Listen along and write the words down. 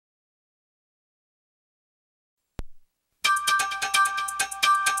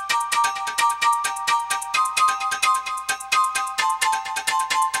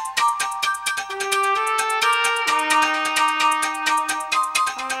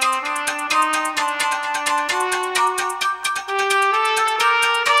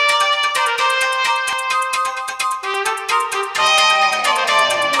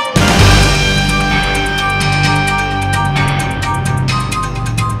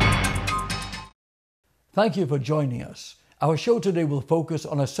Thank you for joining us. Our show today will focus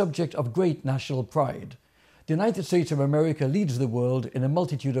on a subject of great national pride. The United States of America leads the world in a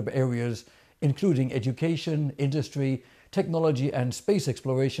multitude of areas, including education, industry, technology, and space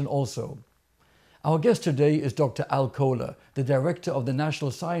exploration also. Our guest today is Dr. Al Koller, the director of the National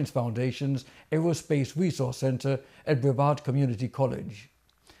Science Foundation's Aerospace Resource Center at Brevard Community College.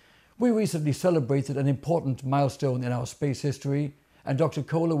 We recently celebrated an important milestone in our space history, and Dr.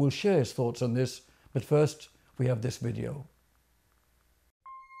 Koller will share his thoughts on this. But first, we have this video.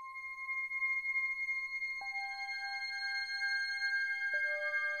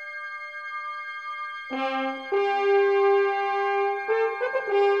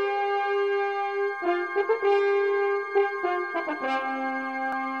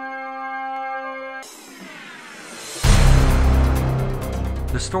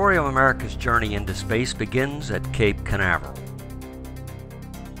 The story of America's journey into space begins at Cape Canaveral.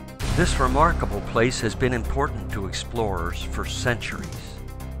 This remarkable place has been important to explorers for centuries.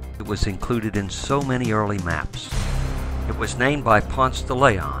 It was included in so many early maps. It was named by Ponce de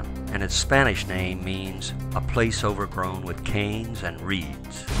Leon, and its Spanish name means a place overgrown with canes and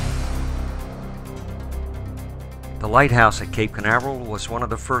reeds. The lighthouse at Cape Canaveral was one of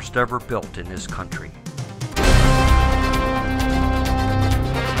the first ever built in this country.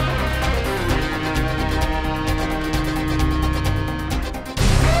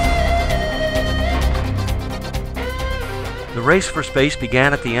 The race for space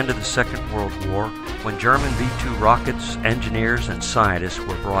began at the end of the Second World War when German V-2 rockets, engineers, and scientists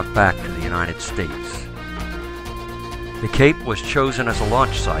were brought back to the United States. The Cape was chosen as a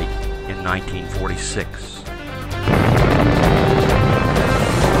launch site in 1946.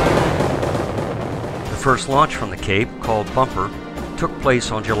 The first launch from the Cape, called Bumper, took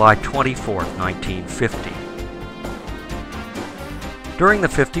place on July 24, 1950. During the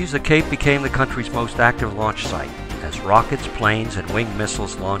 50s, the Cape became the country's most active launch site, as rockets, planes, and winged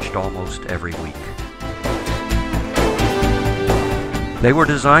missiles launched almost every week. They were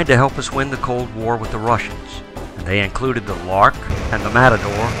designed to help us win the Cold War with the Russians, and they included the Lark and the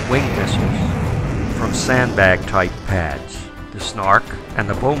Matador winged missiles from sandbag-type pads. The Snark and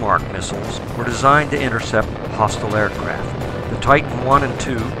the Beaumark missiles were designed to intercept hostile aircraft. The Titan I and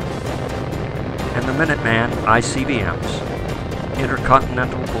II and the Minuteman ICBMs,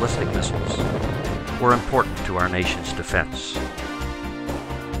 intercontinental ballistic missiles, were important to our nation's defense.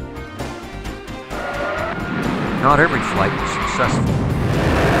 Not every flight was successful.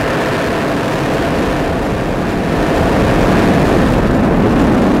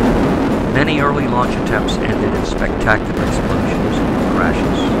 Many early launch attempts ended in spectacular explosions and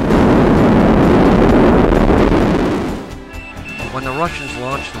crashes. When the Russians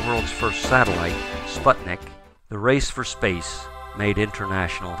launched the world's first satellite, SpaceTEC, the race for space made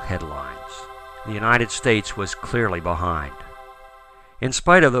international headlines. The United States was clearly behind. In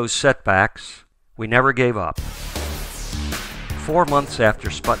spite of those setbacks, we never gave up. 4 months after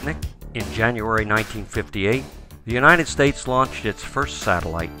SpaceTEC, in January 1958, the United States launched its first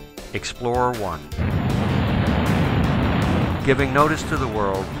satellite, Explorer 1, giving notice to the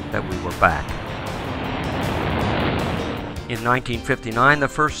world that we were back. In 1959, the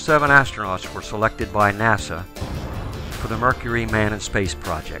first 7 astronauts were selected by NASA for the Mercury Man in Space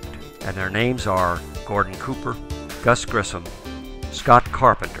project, and their names are Gordon Cooper, Gus Grissom, Scott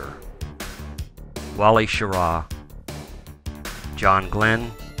Carpenter, Wally Schirra, John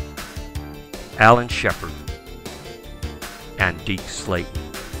Glenn, Alan Shepard, and Deke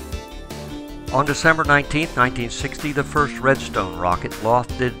Slayton. On December 19, 1960, the first Redstone rocket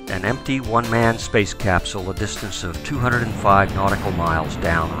lofted an empty one-man space capsule a distance of 205 nautical miles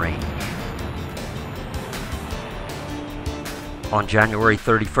downrange. On January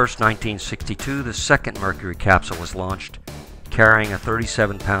 31, 1962, the second Mercury capsule was launched, carrying a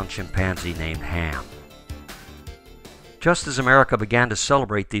 37-pound chimpanzee named Ham. Just as America began to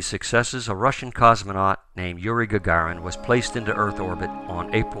celebrate these successes, a Russian cosmonaut named Yuri Gagarin was placed into Earth orbit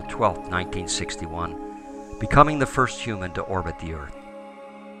on April 12, 1961, becoming the first human to orbit the Earth.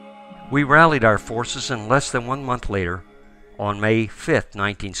 We rallied our forces, and less than 1 month later, on May 5,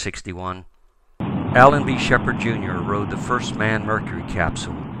 1961, Alan B. Shepard Jr. rode the first manned Mercury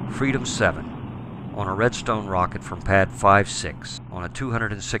capsule, Freedom 7, on a Redstone rocket from Pad 5-6 on a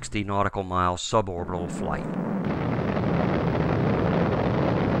 260 nautical mile suborbital flight.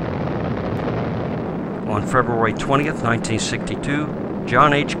 On February 20th, 1962,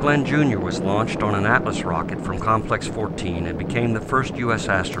 John H. Glenn Jr. was launched on an Atlas rocket from Complex 14 and became the first U.S.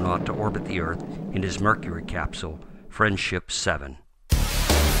 astronaut to orbit the Earth in his Mercury capsule, Friendship 7.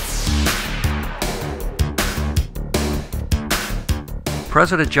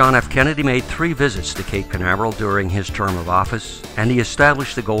 President John F. Kennedy made 3 visits to Cape Canaveral during his term of office, and he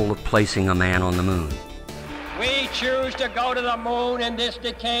established the goal of placing a man on the moon. We choose to go to the moon in this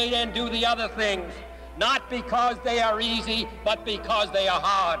decade and do the other things, not because they are easy, but because they are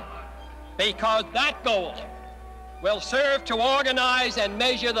hard. Because that goal will serve to organize and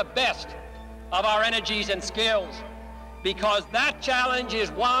measure the best of our energies and skills. Because that challenge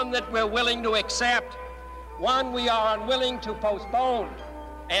is one that we're willing to accept, one we are unwilling to postpone,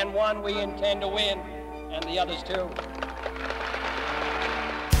 and one we intend to win, and the others too.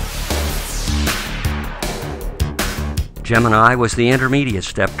 Gemini was the intermediate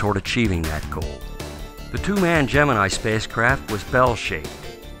step toward achieving that goal. The 2-man Gemini spacecraft was bell-shaped,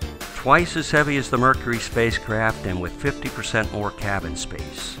 twice as heavy as the Mercury spacecraft and with 50% more cabin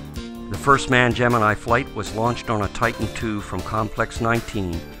space. The first manned Gemini flight was launched on a Titan II from Complex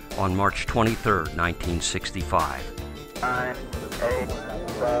 19 on March 23, 1965. 9, 8,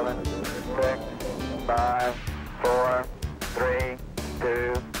 7, 6, 5, 4, 3,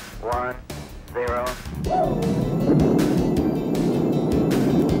 2, 1, 0.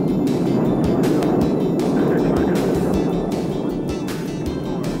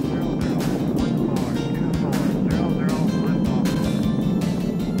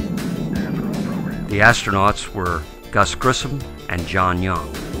 The astronauts were Gus Grissom and John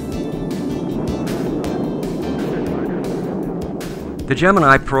Young. The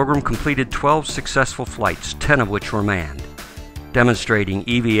Gemini program completed 12 successful flights, 10 of which were manned, demonstrating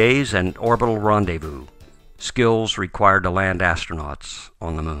EVAs and orbital rendezvous, skills required to land astronauts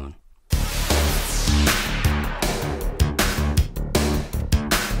on the moon.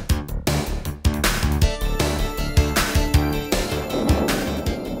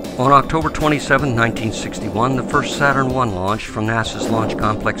 On October 27, 1961, the first Saturn I launched from NASA's Launch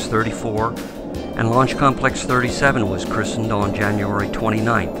Complex 34, and Launch Complex 37 was christened on January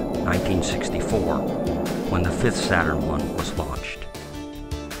 29, 1964, when the 5th Saturn I was launched.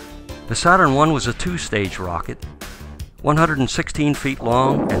 The Saturn I was a 2-stage rocket, 116 feet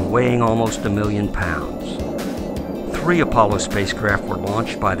long and weighing almost 1 million pounds. 3 Apollo spacecraft were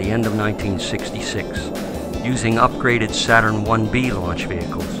launched by the end of 1966, using upgraded Saturn 1B launch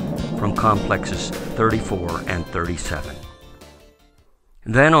vehicles from complexes 34 and 37.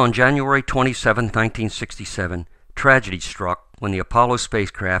 Then on January 27, 1967, tragedy struck when the Apollo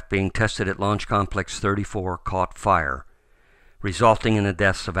spacecraft being tested at Launch Complex 34 caught fire, resulting in the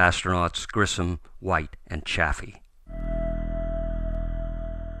deaths of astronauts Grissom, White, and Chaffee.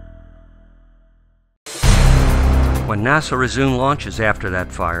 When NASA resumed launches after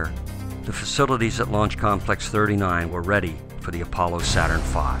that fire, the facilities at Launch Complex 39 were ready for the Apollo Saturn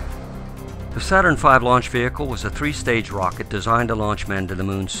V. The Saturn V launch vehicle was a 3-stage rocket designed to launch men to the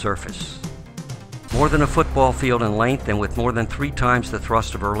moon's surface. More than a football field in length and with more than 3 times the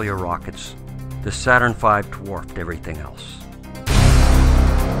thrust of earlier rockets, the Saturn V dwarfed everything else.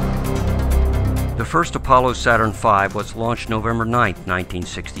 The first Apollo Saturn V was launched November 9,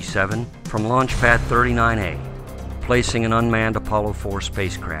 1967, from Launch Pad 39A, placing an unmanned Apollo 4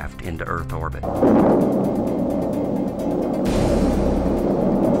 spacecraft into Earth orbit.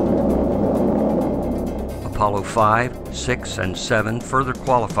 Apollo 5, 6, and 7 further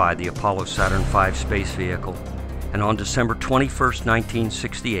qualified the Apollo Saturn V space vehicle, and on December 21,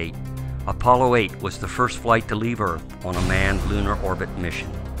 1968, Apollo 8 was the first flight to leave Earth on a manned lunar orbit mission.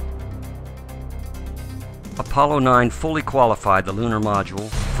 Apollo 9 fully qualified the lunar module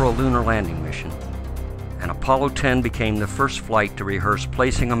for a lunar landing mission, and Apollo 10 became the first flight to rehearse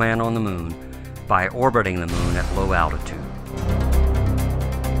placing a man on the moon by orbiting the moon at low altitude.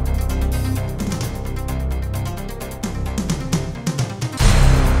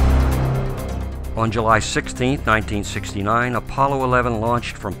 On July 16, 1969, Apollo 11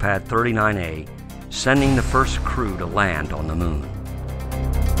 launched from Pad 39A, sending the first crew to land on the moon.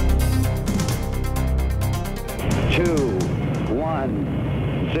 2,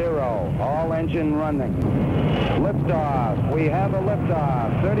 1, 0, all engine running. Liftoff. We have a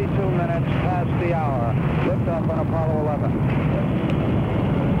liftoff. 32 minutes past the hour. Liftoff on Apollo 11.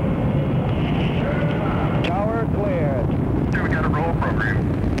 Tower cleared. We got a roll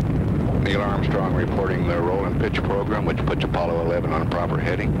program. Neil Armstrong reporting the roll and pitch program, which puts Apollo 11 on a proper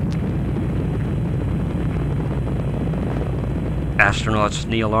heading. Astronauts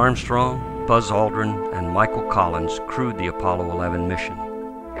Neil Armstrong, Buzz Aldrin, and Michael Collins crewed the Apollo 11 mission.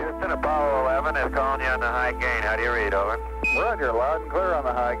 Houston, Apollo 11 is calling you on the high gain. How do you read, over? Roger, loud and clear on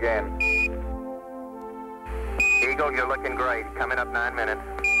the high gain. Eagle, you're looking great. Coming up 9 minutes.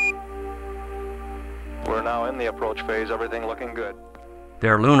 We're now in the approach phase, everything looking good.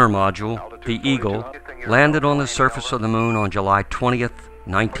 Their lunar module, the Eagle, landed on the surface of the moon on July 20th,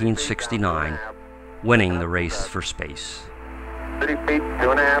 1969, winning the race for space. 30 feet,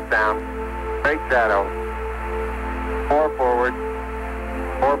 2.5 down. Straight shadow. 4 forward.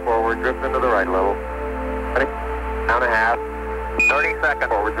 4 forward. Drift into the right a little. 20. Down a half. 30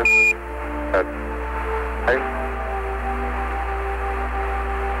 seconds forward. Just. Good.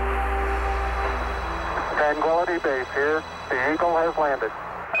 Tranquility Base here. The Eagle has landed.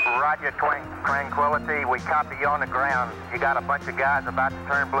 Roger, Tranquility. We copy you on the ground. You got a bunch of guys about to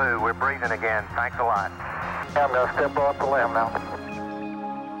turn blue. We're breathing again. Thanks a lot. Yeah, I'm going to step off the limb now.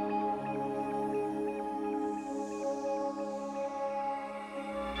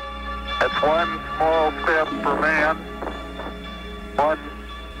 That's one small step for man, one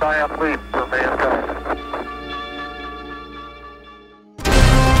giant leap for mankind.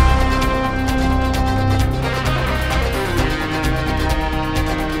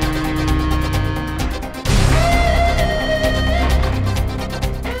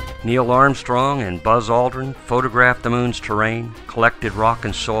 Neil Armstrong and Buzz Aldrin photographed the moon's terrain, collected rock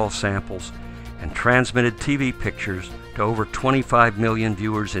and soil samples, and transmitted TV pictures to over 25 million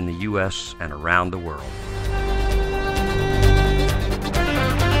viewers in the U.S. and around the world.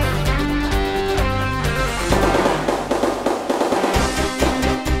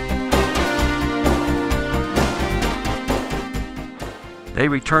 They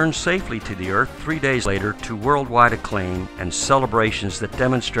returned safely to the Earth 3 days later to worldwide acclaim and celebrations that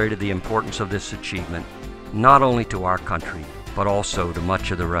demonstrated the importance of this achievement, not only to our country, but also to much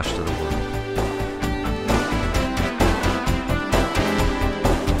of the rest of the world.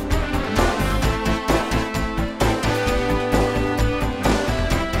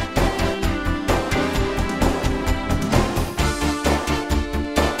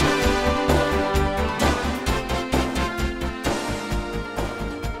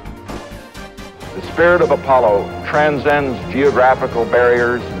 The spirit of Apollo transcends geographical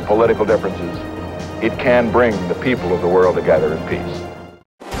barriers and political differences. It can bring the people of the world together in peace.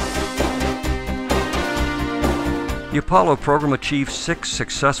 The Apollo program achieved 6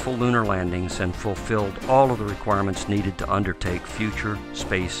 successful lunar landings and fulfilled all of the requirements needed to undertake future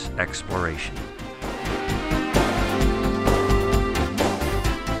space exploration.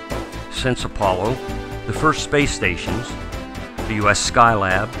 Since Apollo, the first space stations, the U.S.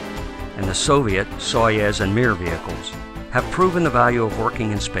 Skylab, and the Soviet Soyuz and Mir vehicles have proven the value of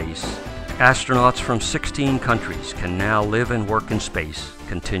working in space. Astronauts from 16 countries can now live and work in space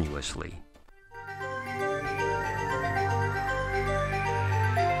continuously.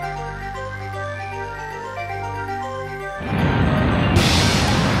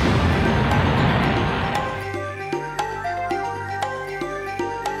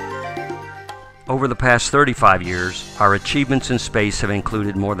 Over the past 35 years, our achievements in space have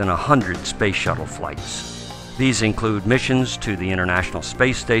included more than 100 space shuttle flights. These include missions to the International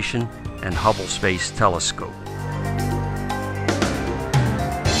Space Station and Hubble Space Telescope.